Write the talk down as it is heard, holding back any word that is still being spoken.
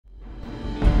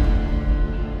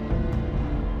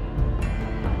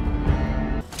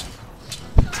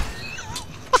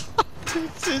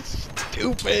This is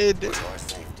stupid.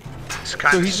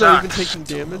 So he's not even taking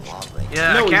damage?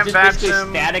 Yeah, no, I can't he's just bat basically a him.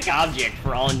 static object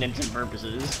for all intents and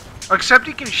purposes. Except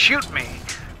he can shoot me,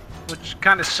 which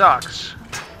kind of sucks.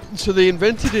 So they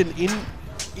invented an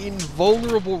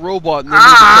invulnerable robot and then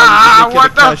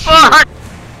what the fuck?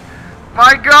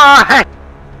 My god!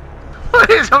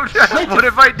 What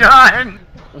have I done?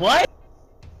 What?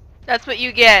 That's what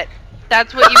you get.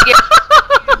 That's what you get.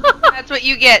 That's what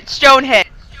you get. Stonehead.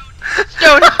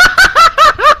 Stonehead.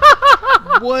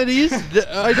 What is that?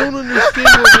 I don't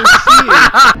understand what we're seeing.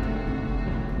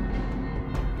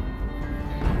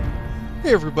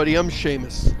 Hey everybody, I'm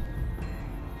Seamus.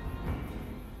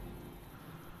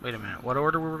 Wait a minute, what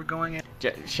order were we going in?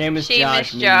 Seamus,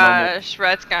 Josh,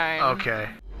 Redsky. Okay.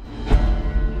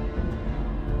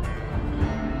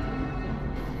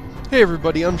 Hey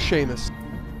everybody, I'm Seamus.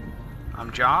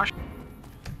 I'm Josh.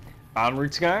 I'm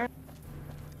Rootsky.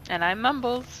 And I'm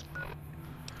Mumbles.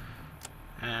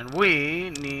 And we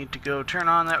need to go turn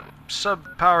on that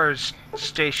sub-power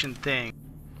station thing.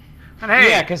 And hey!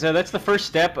 Yeah, because that's the first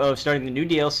step of starting the new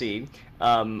DLC.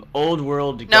 Old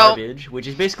World Garbage, which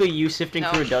is basically you sifting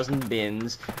through a dozen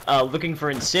bins, looking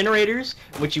for incinerators,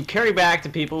 which you carry back to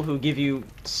people who give you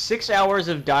 6 hours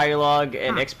of dialogue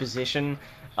and exposition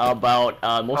about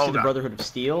mostly the Brotherhood of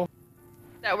Steel.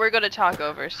 That we're going to talk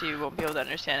over, so you won't be able to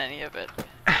understand any of it.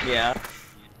 Yeah.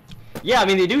 Yeah, I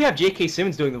mean, they do have J.K.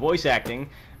 Simmons doing the voice acting,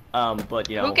 but,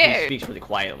 you know, he speaks really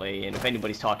quietly, and if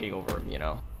anybody's talking over him, you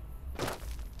know.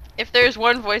 If there's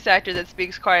one voice actor that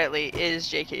speaks quietly, it is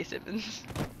J.K. Simmons.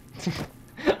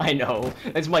 I know.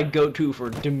 That's my go-to for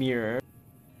demure.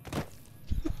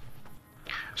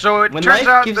 So it when turns life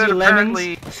out gives that you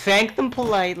apparently... lemons, thank them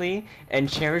politely, and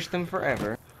cherish them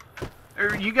forever.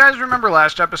 You guys remember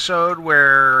last episode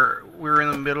where we were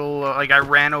in the middle, like I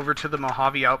ran over to the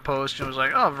Mojave outpost and was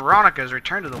like, oh, Veronica's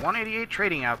returned to the 188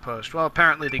 trading outpost. Well,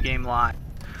 apparently the game lied.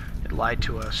 It lied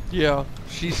to us. Yeah,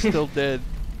 she's still dead.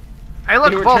 Hey,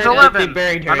 look, Vault 11! They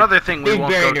buried her. Another thing we They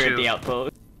won't buried go her to. at the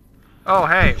outpost. Oh,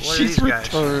 hey, what are She's these guys?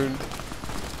 returned.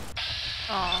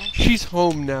 Aww. She's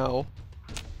home now.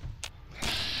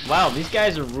 Wow, these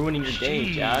guys are ruining your day,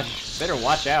 Josh. Better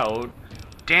watch out.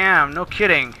 Damn, no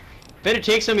kidding. Better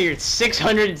take some of your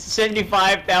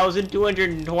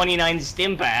 675,229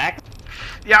 stim packs.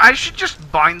 Yeah, I should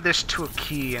just bind this to a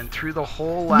key and through the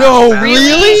whole last No, battle,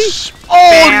 really?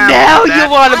 Oh, now you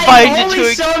want to bind it to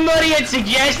Only a... somebody had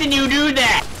suggested you do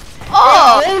that.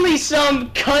 Oh! Only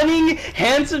some cunning,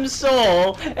 handsome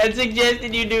soul had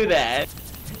suggested you do that.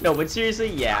 No, but seriously,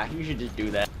 yeah, you should just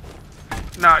do that.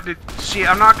 No, dude, see,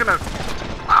 I'm not gonna...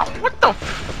 Wow, what the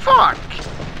fuck?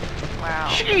 Wow.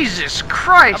 Jesus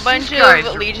Christ, A bunch these guys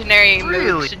of are legionary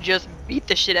really... moves to just beat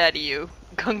the shit out of you.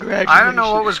 Congratulations. I don't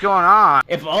know what was going on.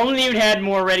 If only you'd had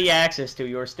more ready access to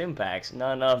your stim packs,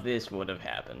 none of this would have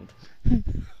happened.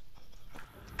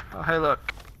 Oh, hey, look.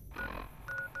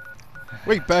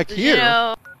 Wait, back Did here? You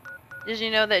know, did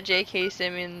you know that J.K.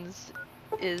 Simmons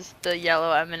is the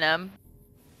yellow M&M?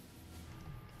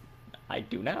 I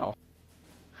do now.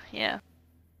 Yeah.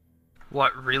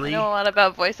 What, I really? know a lot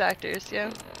about voice actors,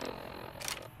 yeah.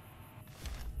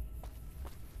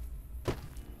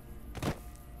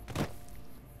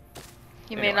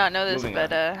 You may Anyway, not know this, moving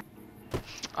but on.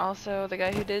 also the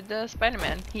guy who did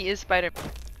Spider-Man. He is Spider-Man.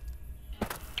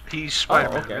 He's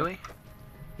Spider-Man, okay. really?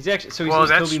 He's actually so he's Well,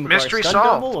 Tobey that's Maguire's mystery stunt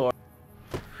solved. double, or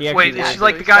he actually Wait, is- is he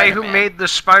like the guy who Spider-Man. made the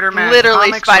Spider-Man Literally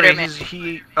comics, or Spider-Man. is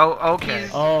he... Oh, okay.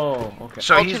 He's- Oh, okay.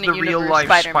 So he's the Alternate universe real-life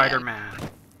Spider-Man. Spider-Man.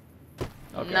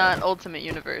 Okay. Not Ultimate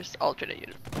Universe, alternate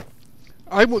universe.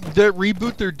 That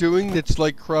reboot they're doing that's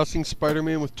like crossing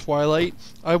Spider-Man with Twilight,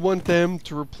 I want them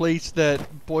to replace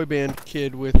that boy band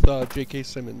kid with J.K.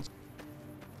 Simmons.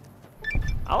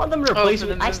 I want them to replace for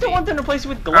it. the I still movie. want them to replace it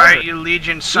with Glover. Alright, you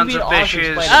Legion He'd sons be an of awesome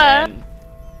bitches. Spider-Man.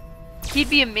 He'd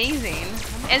be amazing.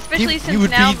 And especially You since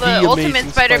would now be the the Ultimate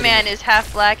amazing Spider-Man Spider-Man. is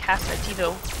half black, half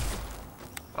Latino.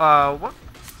 What?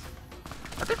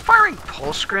 Are they firing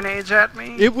pulse grenades at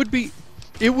me? It would be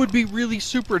really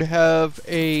super to have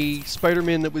a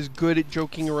Spider-Man that was good at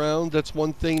joking around. That's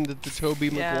one thing that the Tobey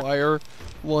Maguire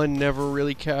one never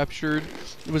really captured.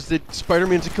 It was that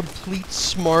Spider-Man's a complete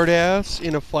smartass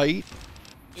in a fight.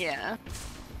 Yeah.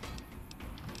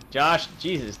 Josh,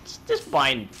 Jesus, just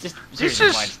bind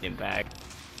Stim Pack.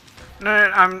 No,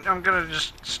 I'm gonna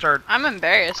just start I'm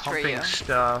embarrassed for pumping you.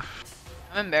 stuff.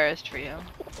 I'm embarrassed for you.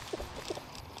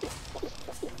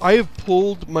 I have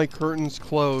pulled my curtains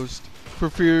closed for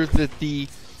fear that the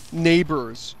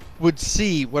neighbors would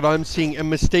see what I'm seeing and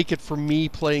mistake it for me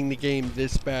playing the game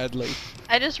this badly.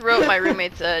 I just wrote my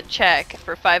roommates a check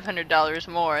for $500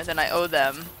 more than I owe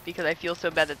them because I feel so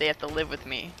bad that they have to live with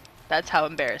me. That's how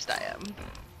embarrassed I am.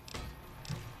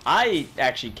 I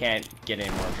actually can't get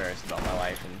any more embarrassed about my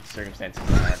life and circumstances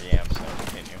than I already am, so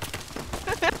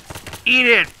continue. Eat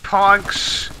it,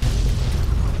 punks!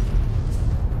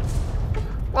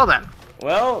 Well then.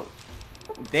 Well,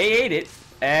 they ate it,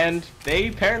 and they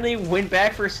apparently went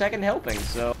back for a second helping,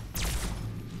 so...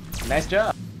 Nice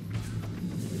job.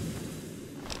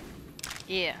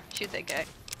 Yeah, shoot that guy.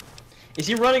 Is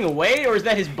he running away, or is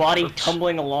that his body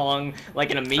tumbling along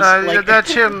like an amazing... That's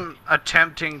him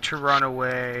attempting to run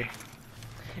away.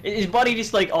 His body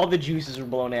just like, all the juices are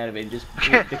blown out of it, and just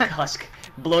the husk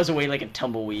blows away like a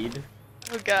tumbleweed.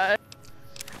 Oh god.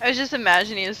 I was just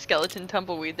imagining a skeleton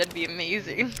tumbleweed, that'd be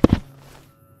amazing.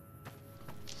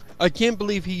 I can't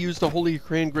believe he used a holy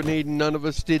hand grenade and none of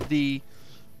us did the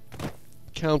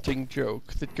counting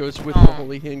joke that goes with the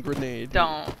holy hand grenade.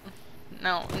 Don't.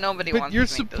 No, nobody but wants you're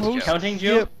to make those supposed jokes. Counting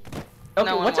joke? Yep. Okay,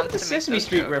 No one what's up with wants the to make Sesame those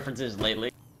Street jokes. references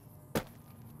lately? Oh,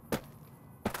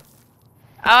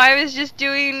 I was just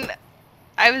doing...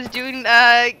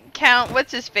 count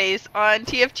what's-his-face on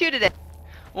TF2 today.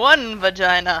 1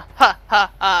 vagina, ha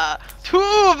ha ha. 2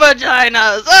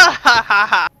 vaginas, ah ha ha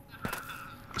ha.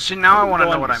 See, now I want to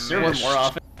know what I Server missed. more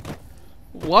often.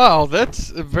 Wow, that's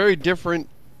a very different.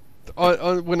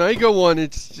 When I go on,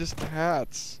 it's just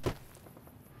hats.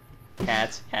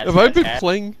 Hats. Have I been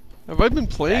playing? Have I been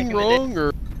playing Back in the wrong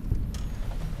or?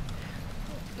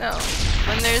 No,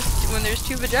 when there's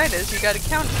 2 vaginas, you gotta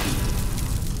count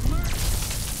them.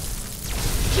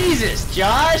 Jesus,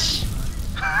 Josh!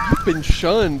 You've been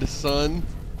shunned, son.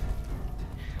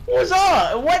 What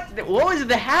was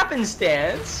the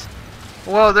happenstance?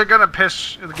 Well, they're gonna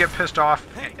get pissed off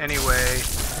anyway.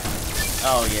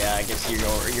 Oh yeah, I guess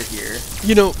you're here.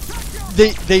 You know,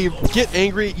 they get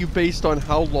angry at you based on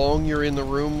how long you're in the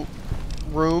room.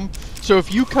 So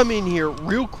if you come in here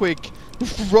real quick,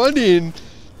 run in,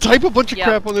 type a bunch of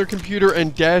crap on their computer,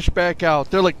 and dash back out,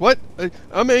 they're like, "What?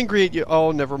 I'm angry at you."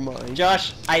 Oh, never mind.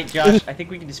 Josh, I think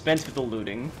we can dispense with the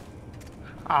looting.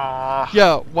 Aww.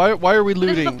 Yeah. Why are we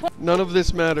looting? None of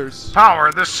this matters.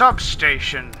 Power the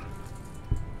substation.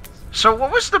 So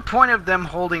what was the point of them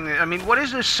holding I mean, what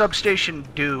does this substation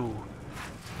do?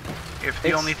 If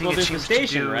the only thing it seems to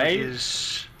do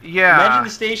is... Yeah. Imagine the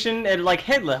station at like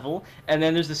head level, and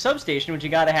then there's the substation, which you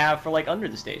gotta have for like under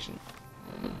the station.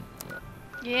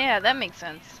 Yeah, that makes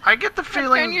sense. I get the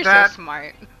feeling you're that... so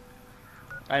smart.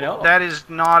 I know. That is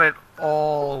not at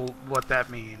all what that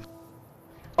means.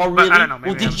 Oh But really? I don't know,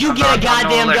 maybe well, did I'm you not- get a I'm no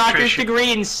goddamn doctor's electrician.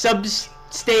 degree in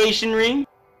substationery?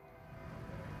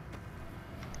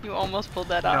 You almost pulled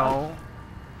that off. No.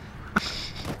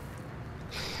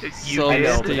 So I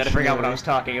know, Substation. but I forgot what I was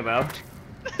talking about.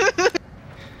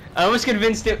 I almost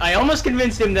convinced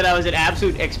him that I was an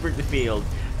absolute expert in the field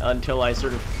until I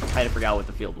sort of kind of forgot what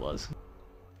the field was.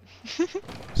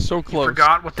 So close.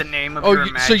 Forgot what the name of Oh, your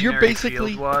so you're imaginary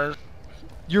basically- field was.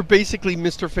 You're basically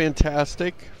Mr.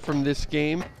 Fantastic from this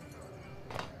game.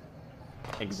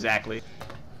 Exactly.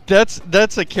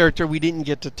 That's a character we didn't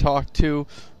get to talk to.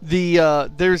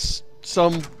 There's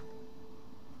some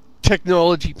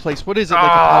technology place. What is it, like a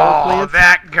power plant?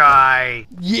 That guy.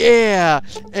 Yeah,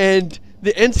 and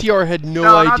the NCR had no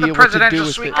No, not the idea what to do presidential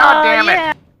with suite. it. God damn it.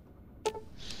 Yeah.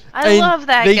 I And love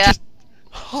that they guy. just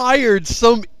hired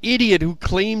some idiot who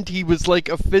claimed he was like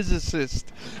a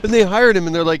physicist, and they hired him,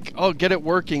 and they're like, "Oh, get it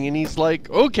working," and he's like,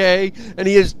 "Okay," and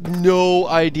he has no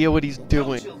idea what he's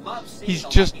doing. He's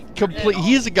just complete.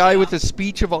 He is a guy with a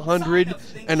speech of 100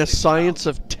 and a science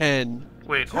of 10.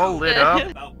 Wait, all lit up?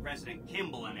 About President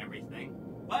Kimball and everything.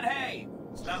 But hey,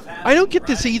 stuff happens, I don't get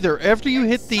this right? either. After you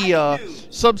hit the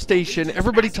substation,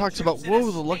 everybody talks about, "Whoa,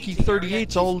 the Lucky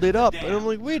 38's all lit up," and I'm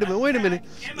like, "Wait a minute!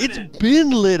 It's been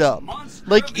lit up.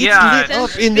 Like it's Yeah, lit up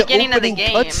since in the the beginning of the opening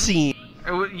game. cutscene."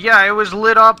 Yeah, it was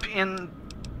lit up in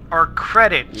our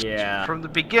credits Yeah. from the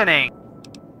beginning.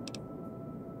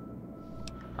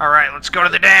 Alright, let's go to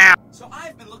the dam. So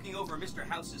I've been looking over Mr.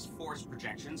 House's force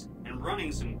projections and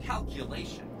running some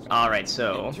calculations. Alright,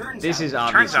 so It turns this out- is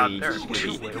Turns out obviously there's just two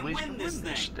gonna be- ways to win win this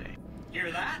this thing. thing.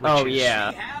 Hear that? Oh Which is yeah.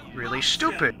 We have really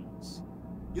stupid. options.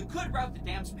 You could route the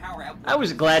dam's power out. I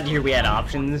was glad to hear we had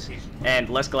options, and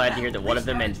less glad to hear that one of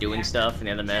them meant doing stuff and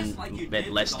the other Just like you meant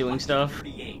did less with the doing stuff.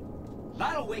 138.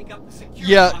 That'll wake up the security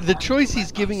Yeah, on the our choice he's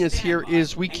front giving us here standby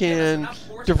is we and give us can enough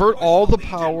force divert to all the push the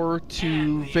power Legion to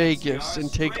and the Vegas NCR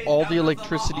and take straight all out the of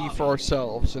electricity for Mojave.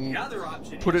 ourselves and The other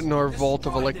option put it is in our to vault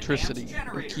of destroy the electricity dam's and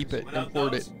generators. keep it and Without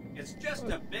hoard those, it. it's just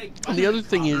a big And the other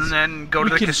thing is, And then go to we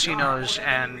the can- casinos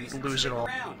and lose it all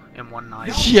in one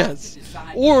night. Yes.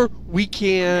 Or we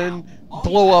can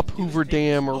blow up Hoover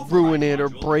Dam or ruin it or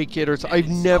break it or I've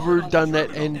never done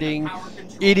that ending.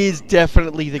 It is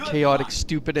definitely the chaotic,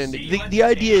 stupid ending. The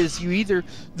idea is you either...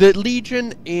 The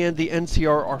Legion and the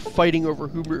NCR are fighting over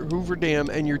Hoover Dam,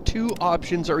 and your two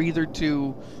options are either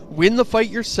to win the fight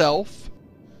yourself,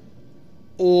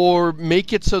 or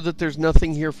make it so that there's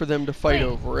nothing here for them to fight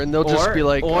over, and they'll just be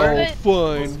like, oh,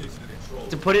 fine.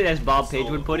 To put it as Bob Page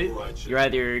would put it, you're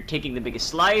either taking the biggest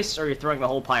slice, or you're throwing the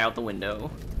whole pie out the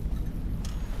window.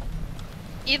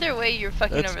 Either way, you're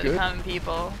fucking over the common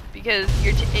people, because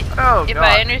you're if God.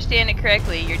 I understand it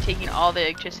correctly, you're taking all the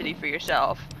electricity for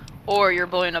yourself, or you're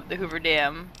blowing up the Hoover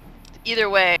Dam.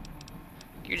 Either way,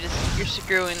 you're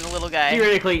screwing the little guy.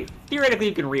 Theoretically,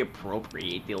 you can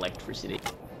reappropriate the electricity.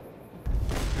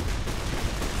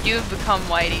 You've become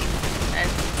Whitey, and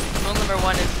rule number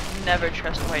 1 is never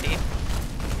trust Whitey.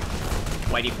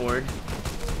 Whitey Ford.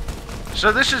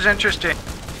 So this is interesting.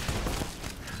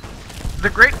 The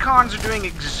Great Khans are doing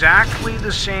exactly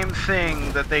the same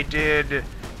thing that they did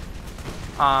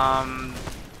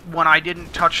when I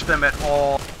didn't touch them at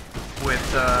all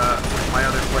with my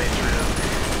other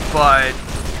playthrough. But,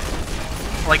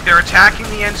 like, they're attacking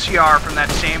the NCR from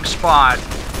that same spot,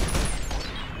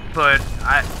 but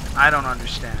I don't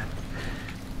understand.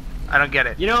 I don't get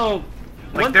it. You know,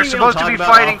 like, they're supposed to be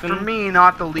fighting for me,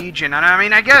 not the Legion. And I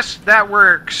mean, I guess that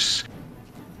works.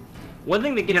 One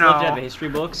thing that gets left out of history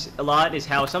books a lot is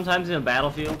how sometimes in a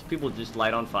battlefield, people just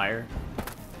light on fire.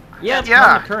 Yeah, it's a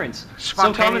common occurrence.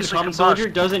 Some common soldier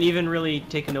doesn't even really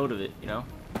take a note of it, you know?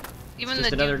 Even it's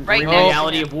just the another right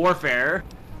reality of warfare.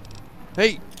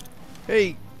 Hey,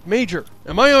 Major,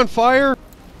 am I on fire?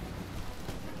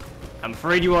 I'm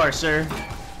afraid you are, sir.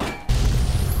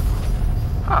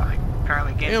 Oh,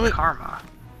 apparently gained karma.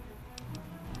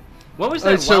 What was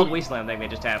that wild wasteland thing that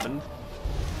just happened?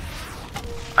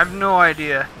 I have no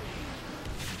idea.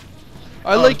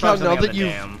 I like how now that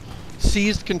you've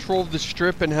seized control of the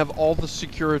strip and have all the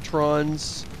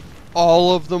Securitrons,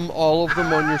 all of them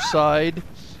on your side,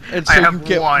 and so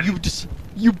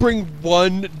you bring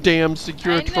one damn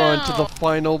Securitron to the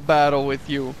final battle with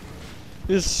you.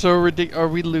 This is so ridiculous. Are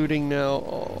we looting now?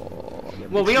 Oh,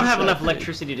 well, we don't have enough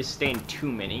electricity to sustain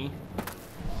too many.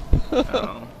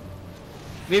 Oh.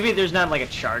 Maybe there's not like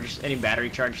any battery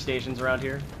charge stations around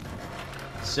here.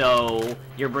 So,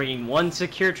 you're bringing one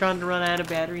Securitron to run out of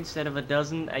battery instead of a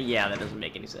dozen? Yeah, that doesn't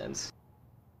make any sense.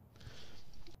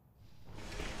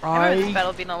 I remember this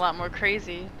battle being a lot more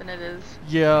crazy than it is.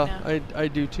 Yeah, I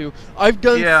do too. I've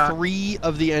done 3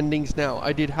 of the endings now.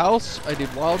 I did House, I did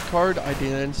Wildcard, I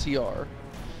did NCR.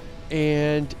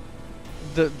 And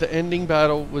the ending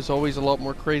battle was always a lot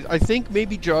more crazy. I think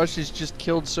maybe Josh has just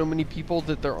killed so many people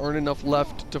that there aren't enough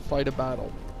left to fight a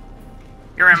battle.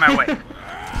 You're in my way.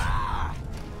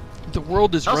 The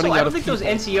world is running out of people. I don't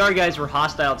think those NCR guys were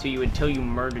hostile to you until you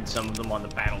murdered some of them on the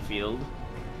battlefield.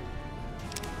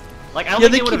 Like, I don't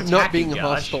think they would have attacked you,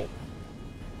 Josh. Hostile.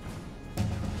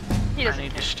 I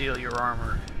need to steal your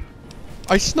armor.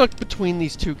 I snuck between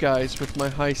these two guys with my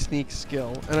high sneak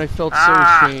skill, and I felt so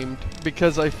ashamed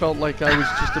because I felt like I was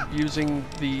just abusing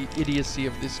the idiocy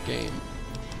of this game.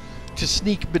 To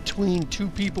sneak between 2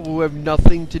 people who have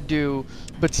nothing to do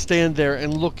but stand there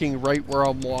and looking right where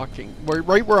I'm walking,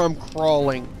 right where I'm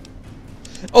crawling.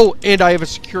 Oh, and I have a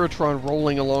Securitron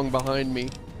rolling along behind me.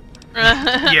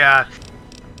 Yeah.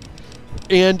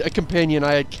 And a companion,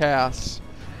 I had Cass,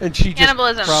 and she just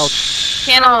crouched.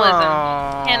 Cannibalism.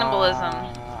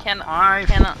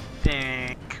 I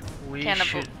think we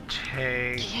should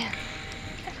take...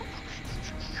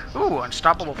 Ooh,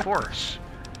 Unstoppable Force.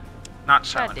 Not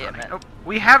Silent Running. Oh,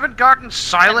 we haven't gotten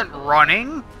Silent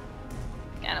Running?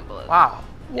 Cannibalism. Wow.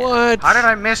 What? How did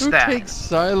I miss that? Who takes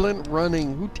Silent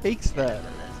Running? Who takes that?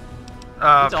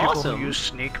 People who use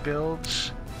sneak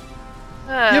builds.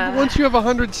 Yeah, but once you have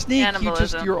 100 sneak, you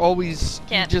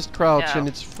just crouch and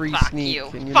it's free sneak.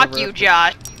 Fuck you,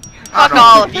 Josh. Fuck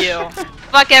all of you.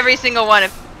 Fuck every single one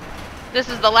of. This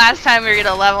is the last time we're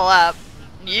gonna level up.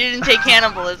 You didn't take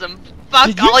cannibalism.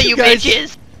 Fuck all you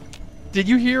bitches. Did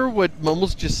you hear what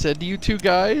Mumbles just said to you 2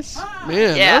 guys?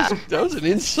 Man, that was an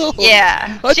insult.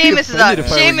 Yeah,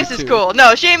 Seamus is cool.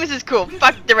 No, Seamus is cool.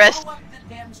 Fuck the rest.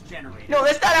 No,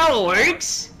 that's not how it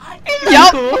works.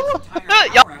 Yup.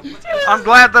 Yup. I'm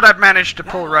glad that I've managed to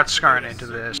pull Rutskarn into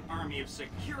this.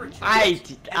 I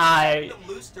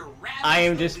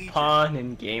am just pawn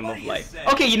in Game of Life.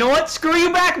 Okay, you know what? Screw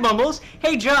you back, Mumbles.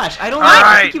 Hey, Josh, I don't know.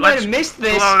 I think you might have missed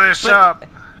this. Blow this up.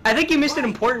 I think you missed an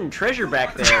important treasure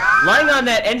back there. Lying on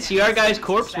that NCR guy's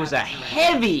corpse was a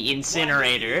heavy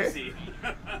incinerator.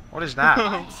 What is that?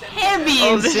 Heavy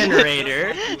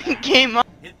incinerator. Came up.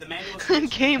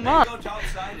 Came up.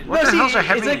 What the hell's a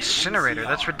heavy incinerator?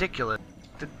 That's ridiculous.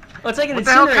 Well, it's like an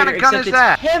incinerator, except it's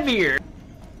heavier.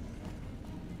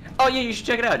 Oh yeah, you should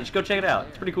check it out. You should go check it out.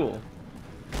 It's pretty cool.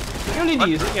 You don't need to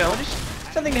use it, you know, just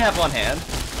something to have on hand.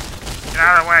 Get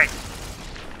out of the way.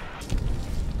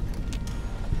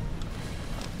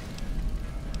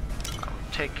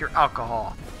 I'll take your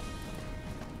alcohol.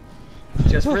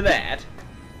 Just for that.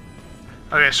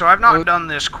 Okay, so I've not done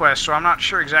this quest, so I'm not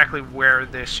sure exactly where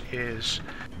this is.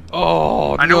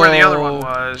 Oh, I know where the other one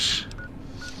was.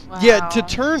 Wow. Yeah, to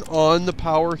turn on the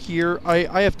power here,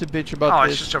 I have to bitch about Oh,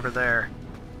 this. it's just over there.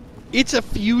 It's a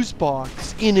fuse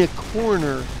box in a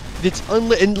corner that's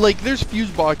unlit, and like there's fuse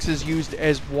boxes used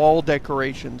as wall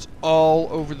decorations all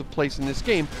over the place in this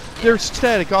game. They're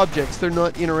static objects, they're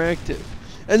not interactive.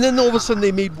 And then all of a sudden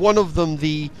they made one of them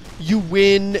the you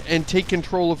win and take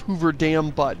control of Hoover Dam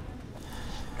button.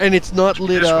 And it's not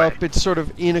lit up, it's sort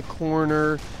of in a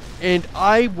corner. And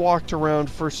I walked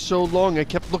around for so long, I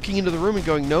kept looking into the room and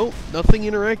going, nope, nothing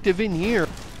interactive in here.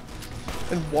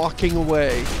 And walking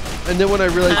away. And then when I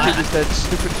realized it was that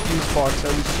stupid fuse box, I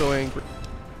was so angry.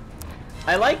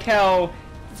 I like how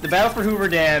the battle for Hoover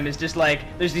Dam is just like,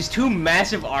 there's these two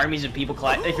massive armies of people,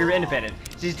 if you're independent,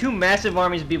 there's these two massive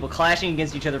armies of people clashing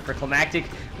against each other for climactic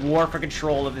war for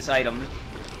control of this item.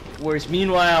 Whereas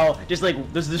meanwhile, just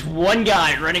like, there's this one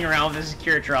guy running around with a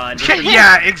Securitron. Just like,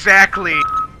 Yeah, exactly.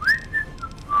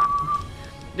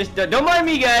 Just don't mind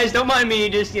me, guys. Don't mind me.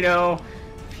 Just, you know,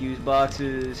 fuse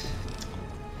boxes.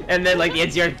 And then like the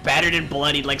NCR's battered and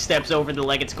bloodied, like steps over the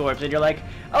Leggett's corpse, and you're like,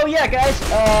 oh yeah, guys.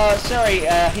 Sorry.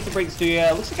 Hate to break this to you.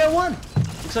 Looks like I won.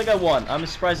 Looks like I won. I'm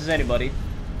as surprised as anybody.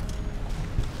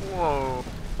 Whoa.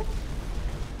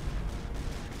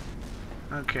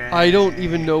 Okay. I don't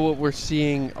even know what we're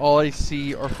seeing. All I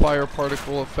see are fire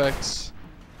particle effects.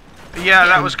 Yeah,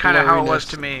 that was kind of how it blurriness. was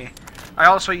to me. I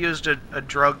also used a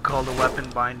drug called a weapon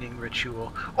binding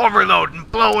ritual. Overload and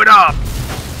blow it up!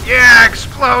 Yeah,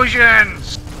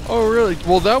 explosions! Oh, really?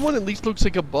 Well, that one at least looks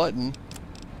like a button.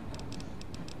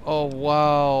 Oh,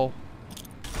 wow.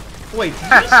 Wait,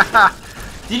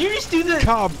 did you just do the?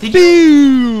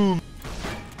 Kaboom!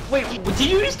 Wait, did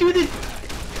you just do the?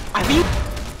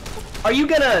 Are you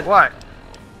gonna? What?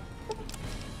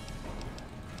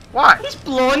 What? He's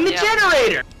blowing the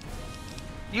generator.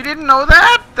 You didn't know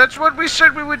that? That's what we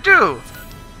said we would do.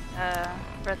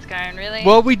 Brett Skyron, really?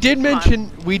 Well, we did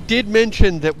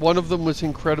mention that one of them was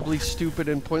incredibly stupid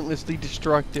and pointlessly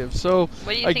destructive. So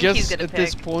What do you I think he's guess gonna at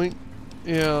this pick? point,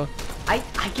 yeah. I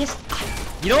guess.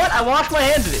 You know what? I wash my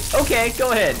hands of it. Okay,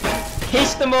 go ahead.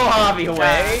 Piss the Mojave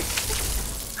away.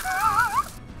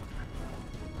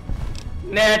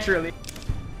 Naturally.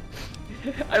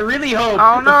 I really hope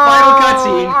Oh the no! final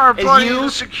cutscene Our bloody is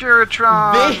you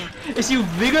Securitron! is you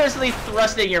vigorously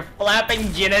thrusting your flapping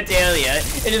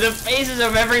genitalia into the faces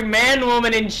of every man,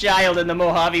 woman, and child in the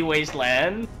Mojave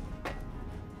wasteland.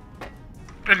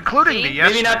 Including See? the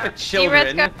yes Maybe not the man.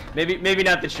 children. Maybe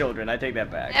not the children. I take that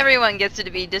back. Everyone gets to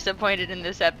be disappointed in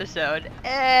this episode.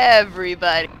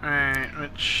 Everybody. Alright,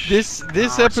 which... This Oh,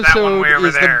 it's episode that one way over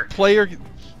is there. the player.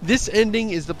 This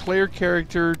ending is the player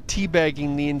character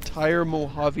teabagging the entire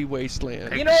Mojave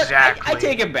wasteland. You know what? Exactly. I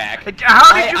take it back.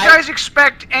 How did you guys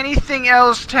expect anything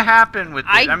else to happen with it?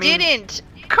 I mean, didn't.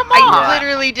 Come on! I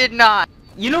literally did not.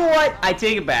 You know what? I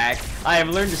take it back. I have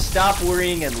learned to stop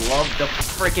worrying and love the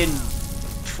frickin'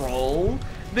 troll.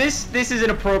 This is an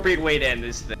appropriate way to end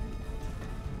this thing.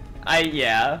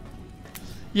 Yeah.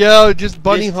 Yeah, just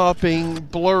bunny This- hopping,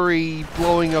 blurry,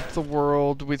 blowing up the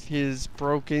world with his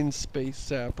broken space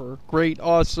zapper. Great,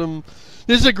 awesome.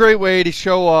 This is a great way to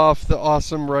show off the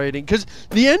awesome writing, because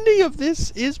the ending of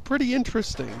this is pretty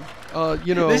interesting.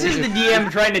 You know, This is the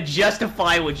DM trying to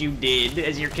justify what you did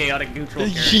as your chaotic neutral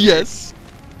character. Yes.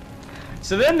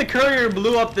 So then the courier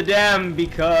blew up the dam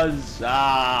because,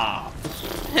 I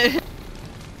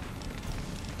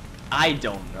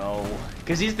don't know.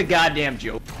 Because he's the goddamn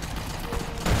joke.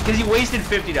 Because he wasted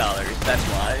 $50, that's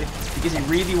why. Because he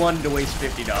really wanted to waste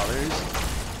 $50.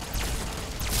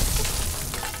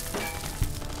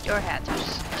 Your hats are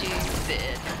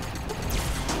stupid.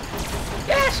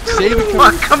 Yes, Save a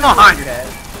Look, come on!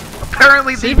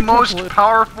 Apparently Save the a couple most of-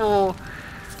 powerful...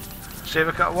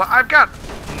 Well, I've got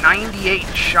 98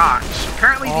 shots.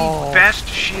 Apparently the best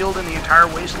shield in the entire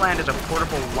wasteland is a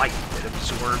portable light that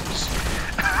absorbs...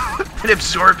 that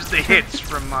absorbs the hits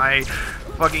from my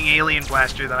fucking alien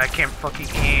blaster that I can't fucking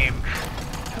aim.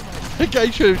 That guy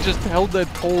should have just held that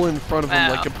pole in front of him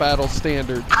Wow. like a battle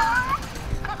standard.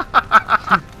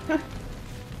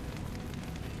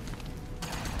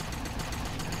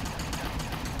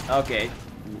 Okay,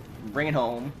 bring it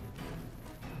home.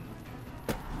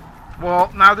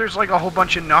 Well, now there's like a whole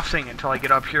bunch of nothing until I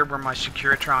get up here where my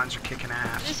Securitrons are kicking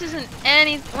ass. This isn't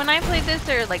any. When I played this,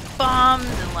 there were like bombs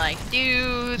and like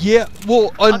dudes. Yeah,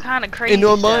 well, all kind of crazy and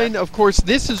on stuff. mine, of course,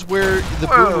 this is where the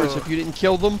boomers, if you didn't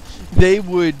kill them, they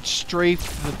would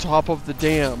strafe the top of the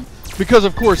dam. Because,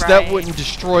 of course, that wouldn't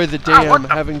destroy the dam,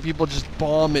 having people just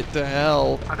bomb it to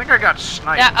hell. I think I got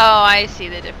sniped. Yeah, oh, I see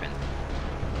the difference.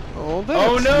 Oh,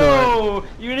 that's no!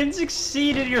 You didn't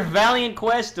succeed in your valiant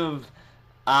quest of,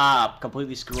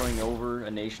 completely screwing over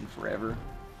a nation forever.